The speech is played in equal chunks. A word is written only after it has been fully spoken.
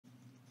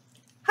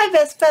Hi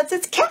Best Buds,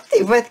 it's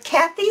Kathy with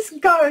Kathy's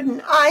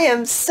Garden. I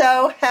am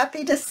so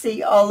happy to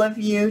see all of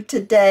you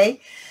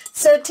today.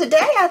 So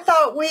today I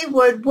thought we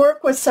would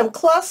work with some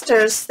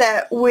clusters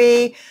that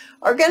we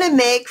are going to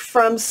make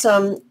from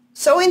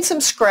sewing some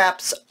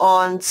scraps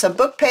on some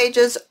book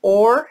pages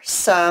or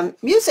some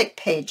music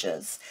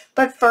pages.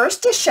 But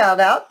first, a shout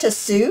out to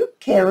Sue,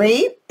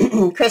 Carrie,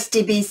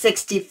 Christy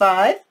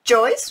B65,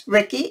 Joyce,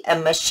 Ricky,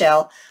 and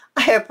Michelle.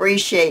 I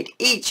appreciate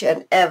each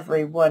and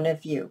every one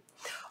of you.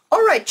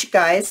 All right, you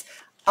guys,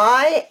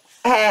 I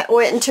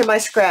went into my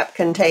scrap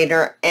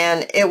container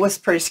and it was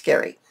pretty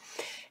scary.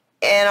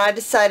 And I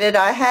decided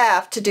I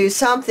have to do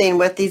something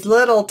with these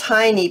little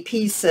tiny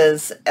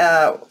pieces.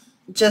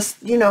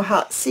 Just, you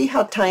know, see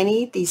how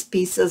tiny these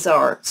pieces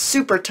are,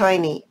 super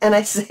tiny, and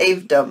I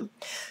saved them.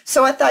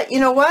 So I thought, you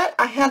know what,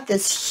 I have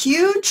this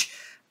huge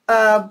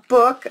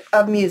book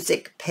of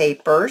music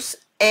papers,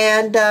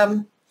 and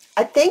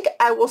I think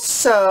I will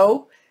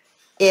sew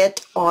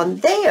it on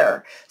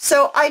there.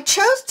 So I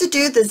chose to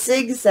do the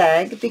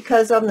zigzag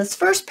because on this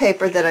first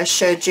paper that I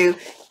showed you,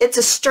 it's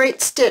a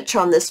straight stitch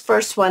on this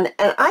first one,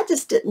 and I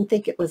just didn't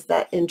think it was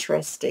that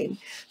interesting.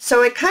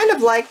 So I kind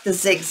of like the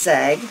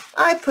zigzag.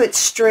 I put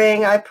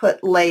string, I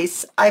put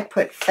lace, I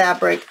put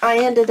fabric. I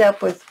ended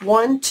up with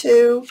 1,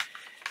 2,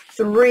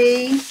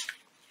 3,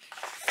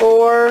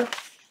 4,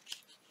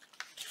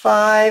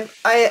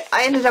 5. I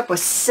ended up with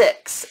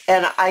 6,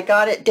 and I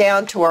got it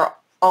down to where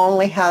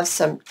only have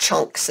some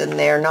chunks in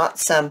there, not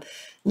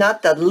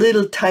the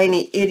little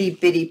tiny itty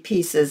bitty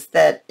pieces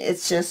that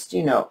it's just,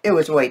 you know, it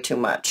was way too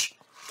much.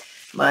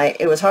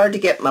 It was hard to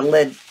get my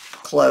lid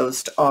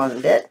closed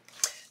on it.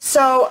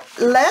 So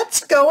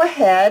let's go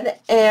ahead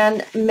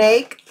and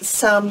make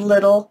some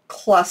little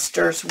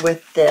clusters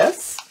with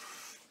this.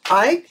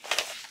 I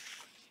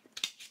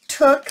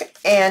took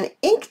and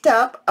inked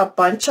up a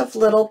bunch of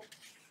little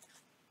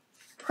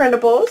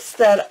printables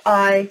that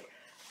I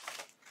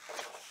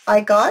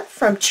got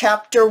from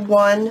Chapter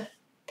 1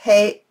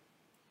 pages.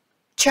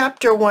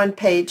 Chapter 1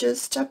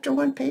 pages,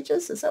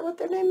 is that what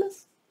their name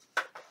is?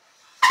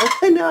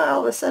 I know,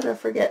 all of a sudden I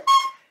forget.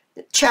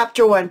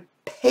 Chapter 1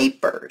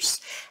 papers.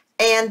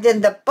 And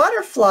then the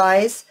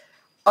butterflies,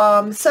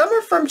 some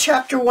are from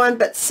Chapter 1,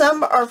 but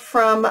some are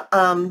from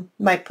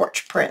my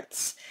porch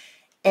prints.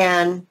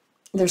 And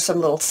there's some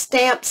little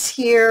stamps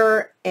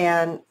here,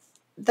 and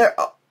they're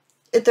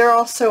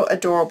also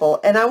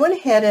adorable. And I went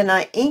ahead and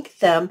I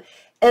inked them,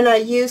 and I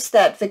used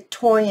that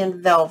Victorian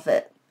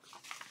velvet.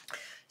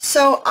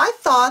 So I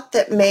thought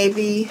that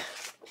maybe,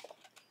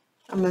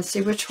 I'm going to see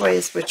which way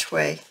is which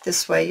way.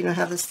 This way, you know,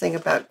 have this thing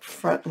about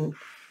front and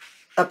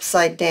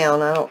upside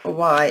down. I don't know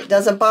why. It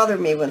doesn't bother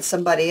me when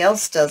somebody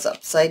else does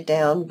upside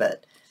down,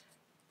 but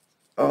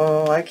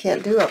oh, I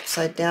can't do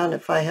upside down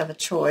if I have a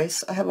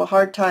choice. I have a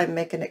hard time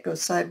making it go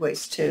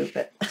sideways too,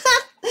 but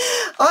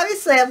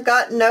obviously I've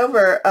gotten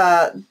over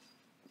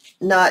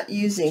not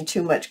using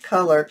too much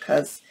color,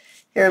 because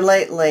here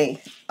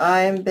lately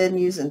I've been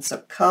using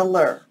some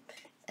color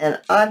and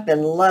I've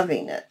been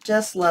loving it,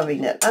 just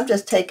loving it. I'm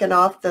just taking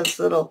off those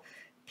little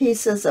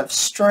pieces of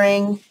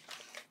string,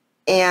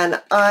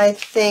 and I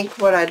think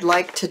what I'd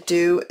like to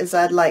do is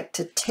I'd like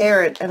to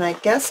tear it, and I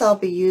guess I'll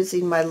be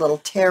using my little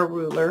tear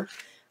ruler.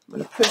 I'm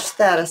going to push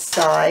that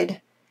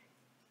aside,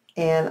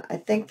 and I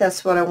think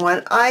that's what I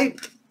want. I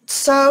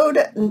sewed,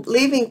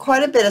 leaving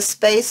quite a bit of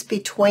space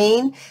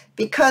between,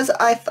 because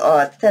I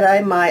thought that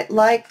I might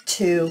like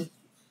to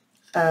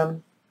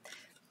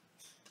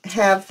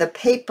have the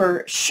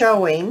paper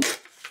showing.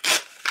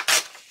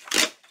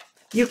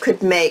 You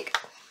could make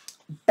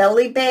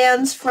belly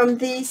bands from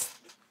these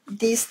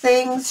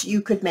things.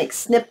 You could make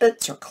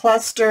snippets or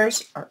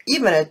clusters, or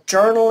even a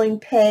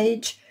journaling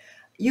page.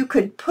 You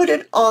could put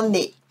it on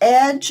the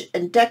edge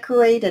and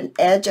decorate an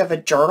edge of a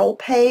journal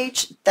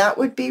page. That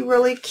would be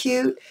really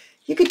cute.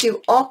 You could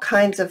do all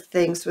kinds of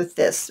things with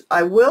this.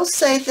 I will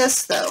say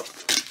this though,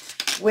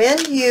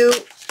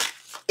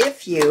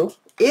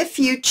 if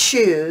you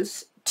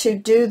choose to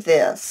do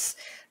this,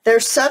 they're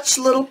such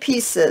little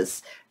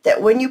pieces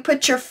that when you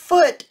put your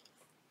foot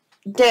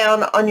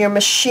down on your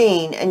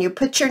machine and you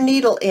put your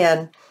needle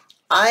in,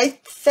 I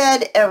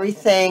fed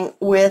everything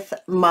with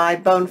my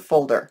bone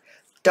folder.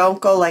 Don't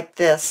go like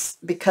this,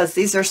 because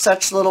these are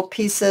such little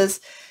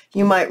pieces.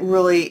 You might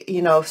really,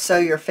 you know, sew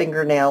your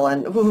fingernail,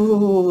 and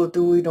ooh,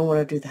 we don't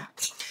want to do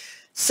that.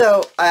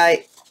 So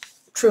I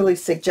truly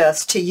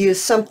suggest to use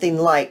something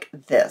like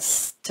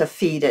this to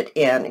feed it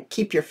in and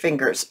keep your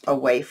fingers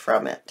away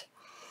from it.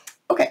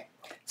 Okay,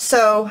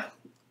 so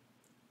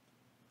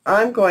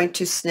I'm going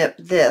to snip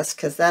this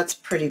because that's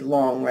pretty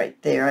long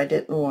right there. I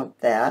didn't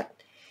want that.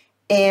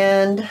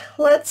 And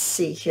let's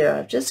see here.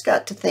 I've just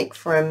got to think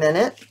for a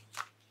minute.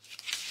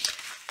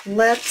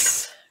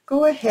 Let's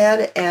go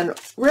ahead and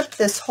rip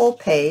this whole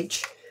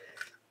page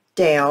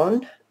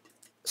down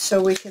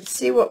so we can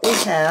see what we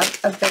have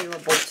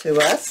available to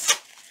us.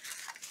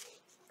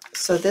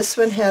 So this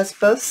one has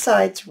both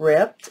sides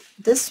ripped.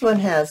 This one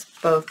has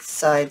both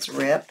sides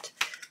ripped.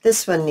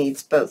 This one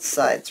needs both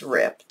sides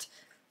ripped.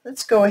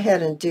 Let's go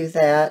ahead and do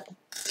that.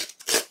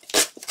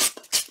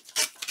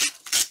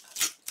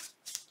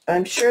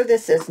 I'm sure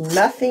this is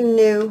nothing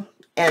new,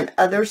 and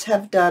others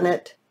have done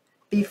it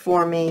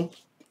before me.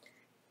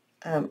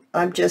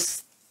 I'm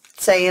just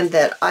saying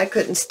that I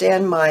couldn't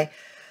stand my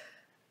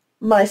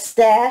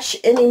stash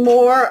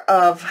anymore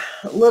of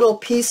little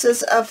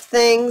pieces of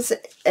things,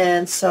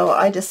 and so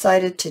I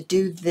decided to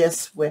do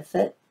this with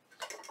it.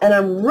 And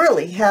I'm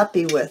really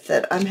happy with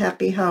it. I'm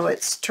happy how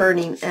it's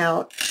turning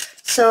out.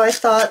 So I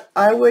thought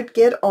I would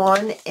get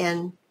on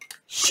and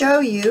show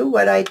you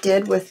what I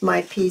did with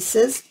my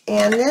pieces,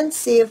 and then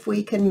see if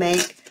we can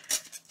make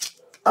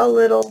a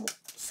little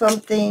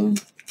something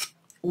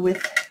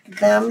with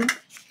them.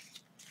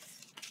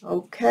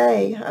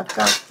 Okay, I've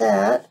got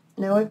that.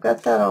 Now we've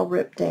got that all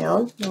ripped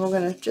down. Now we're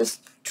going to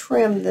just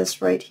trim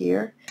this right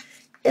here.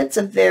 It's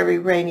a very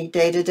rainy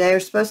day today.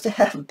 We're supposed to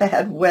have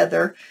bad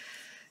weather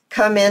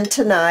come in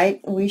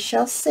tonight. We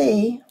shall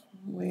see.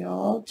 We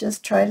all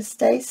just try to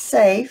stay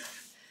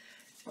safe.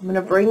 I'm going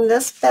to bring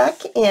this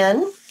back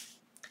in,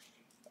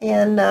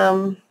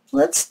 and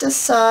let's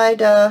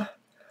decide.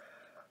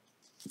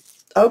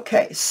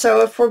 Okay,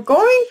 so if we're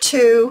going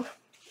to,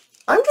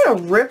 I'm going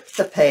to rip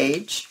the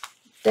page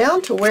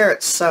down to where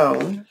it's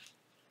sewn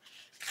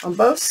on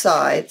both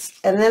sides,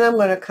 and then I'm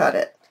going to cut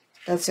it.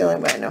 That's the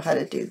only way I know how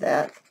to do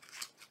that,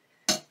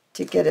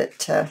 to get it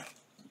to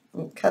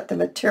cut the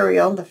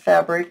material, the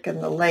fabric,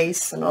 and the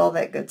lace, and all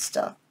that good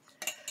stuff.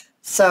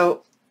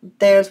 So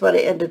there's what I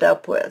ended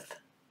up with.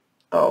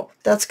 Oh,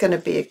 that's going to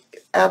be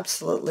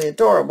absolutely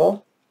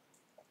adorable.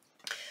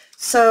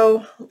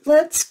 So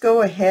let's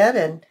go ahead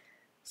and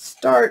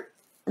start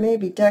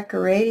maybe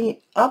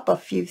decorating up a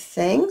few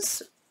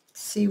things.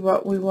 See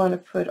what we want to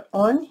put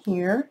on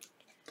here.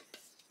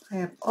 I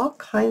have all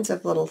kinds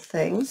of little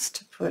things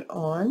to put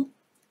on.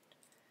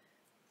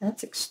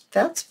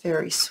 That's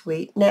very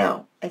sweet.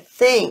 Now, I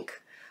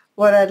think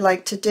what I'd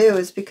like to do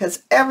is,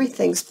 because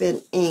everything's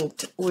been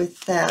inked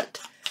with that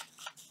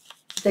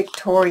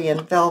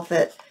Victorian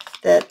velvet,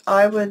 that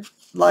I would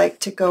like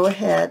to go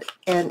ahead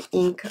and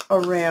ink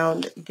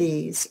around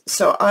these.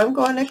 So I'm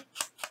going to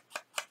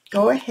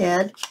go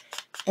ahead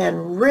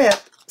and rip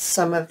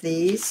some of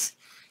these,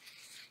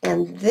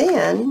 and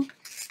then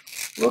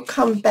we'll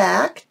come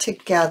back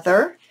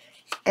together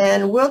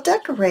and we'll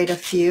decorate a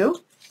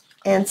few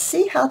and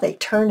see how they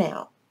turn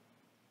out.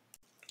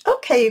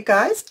 Okay, you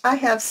guys, I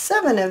have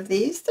 7 of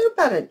these. They're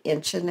about 1.5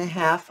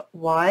 inches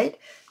wide,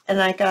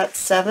 and I got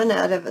 7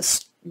 out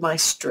of my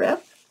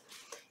strip,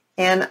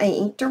 and I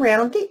inked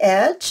around the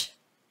edge.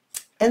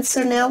 And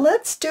so now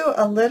let's do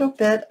a little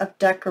bit of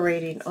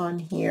decorating on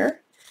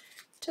here,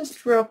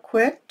 just real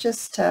quick,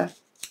 just to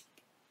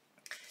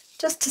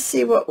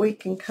see what we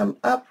can come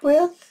up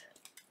with.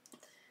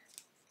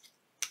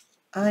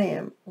 I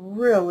am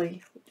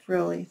really,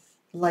 really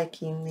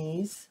liking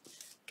these.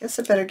 Guess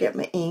I better get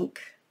my ink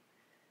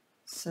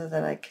so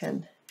that I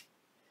can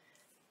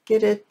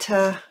get it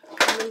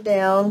coming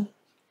down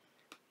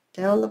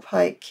the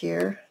pike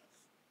here.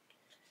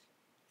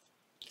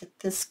 Get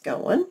this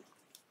going.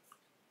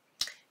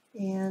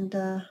 And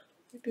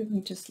maybe we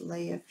just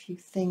lay a few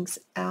things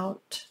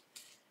out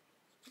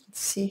and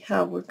see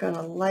how we're going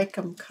to like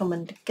them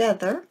coming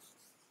together.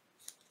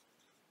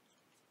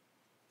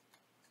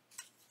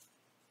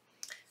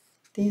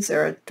 These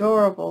are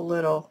adorable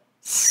little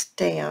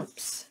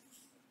stamps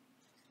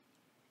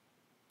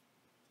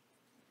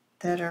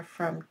that are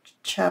from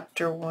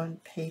Chapter 1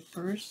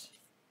 papers.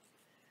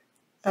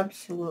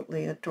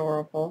 Absolutely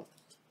adorable.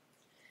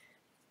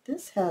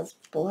 This has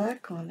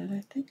black on it.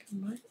 I think I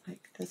might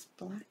like this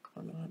black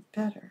one on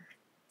better.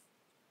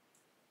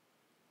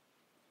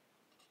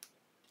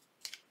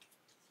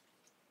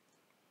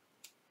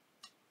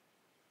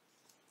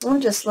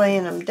 I'm just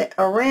laying them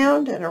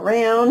around and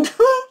around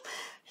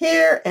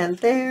here and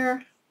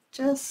there,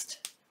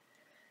 just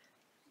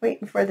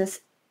waiting for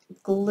this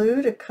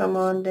glue to come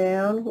on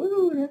down.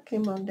 Woo, that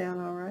came on down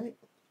all right.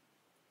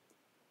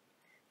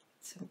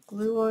 Some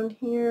glue on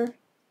here.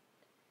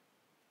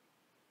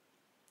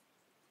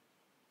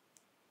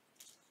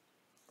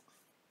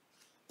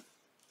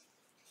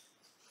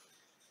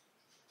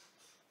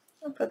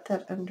 I'll put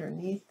that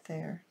underneath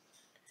there,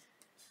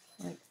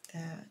 like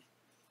that.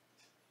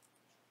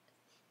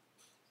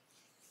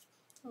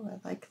 Oh,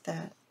 I like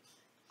that.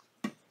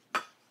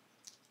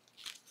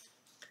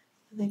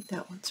 I think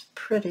that one's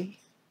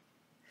pretty.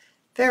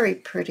 Very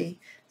pretty.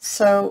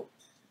 So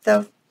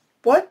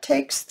what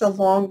takes the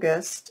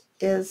longest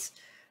is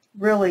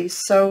really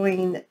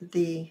sewing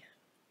the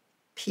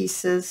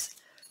pieces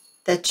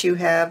that you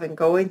have and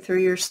going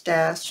through your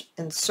stash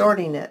and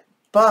sorting it.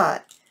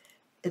 But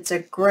it's a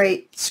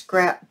great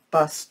scrap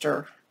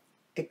buster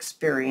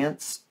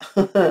experience.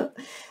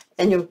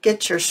 And you'll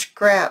get your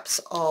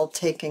scraps all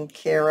taken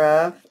care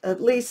of.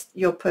 At least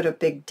you'll put a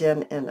big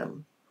dent in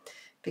them.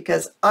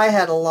 Because I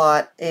had a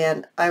lot,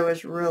 and I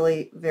was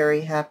really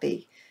very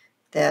happy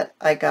that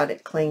I got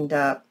it cleaned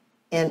up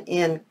and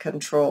in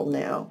control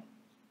now.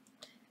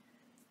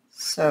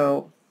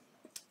 So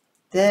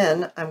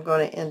then I'm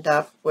going to end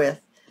up with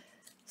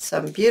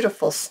some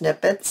beautiful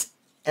snippets,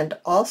 and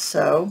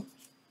also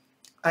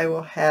I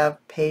will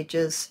have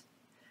pages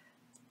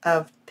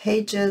of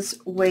pages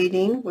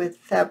waiting with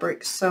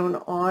fabric sewn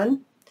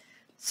on,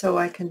 so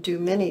I can do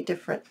many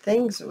different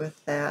things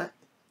with that,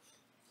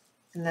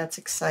 and that's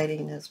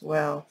exciting as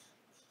well.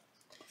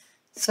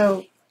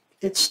 So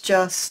it's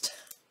just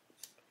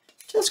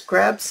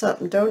grab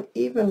something. Don't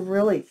even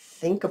really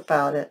think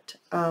about it.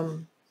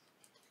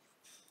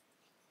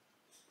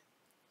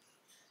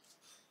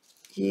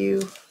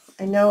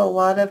 I know a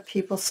lot of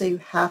people say you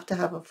have to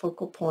have a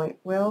focal point.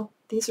 Well,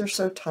 these are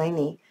so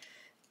tiny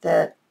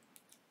that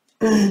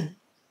I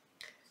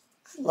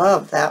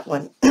love that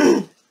one.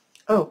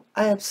 Oh,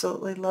 I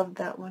absolutely love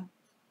that one.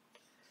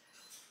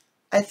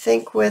 I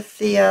think with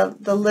the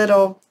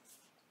little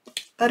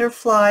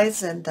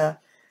butterflies and the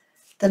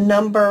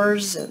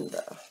numbers and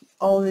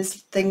all these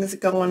things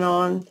going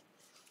on,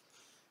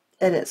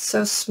 and it's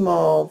so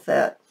small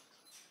that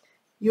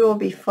you will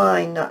be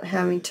fine not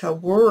having to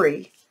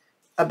worry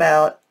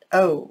about,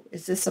 oh,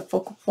 is this a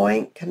focal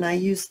point? Can I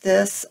use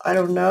this? I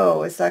don't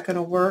know. Is that going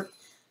to work?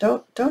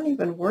 Don't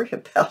even worry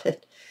about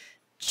it.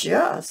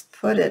 Just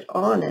put it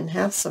on and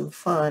have some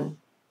fun.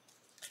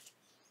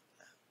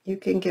 You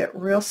can get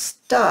real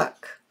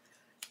stuck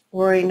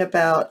worrying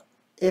about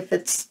if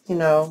it's,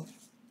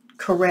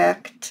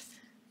 correct.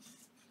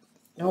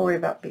 Don't worry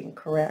about being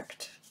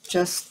correct.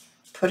 Just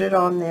put it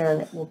on there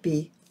and it will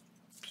be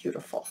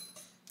beautiful.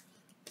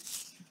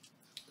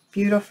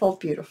 Beautiful,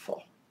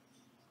 beautiful.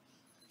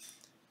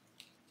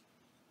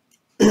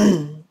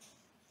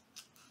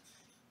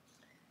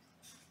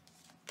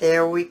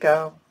 There we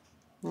go.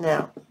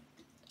 Now,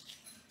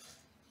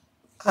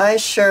 I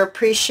sure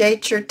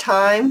appreciate your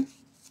time,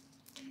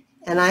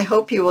 and I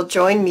hope you will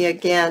join me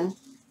again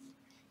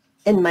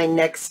in my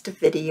next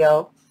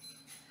video.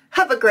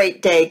 Have a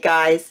great day,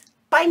 guys.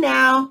 Bye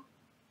now.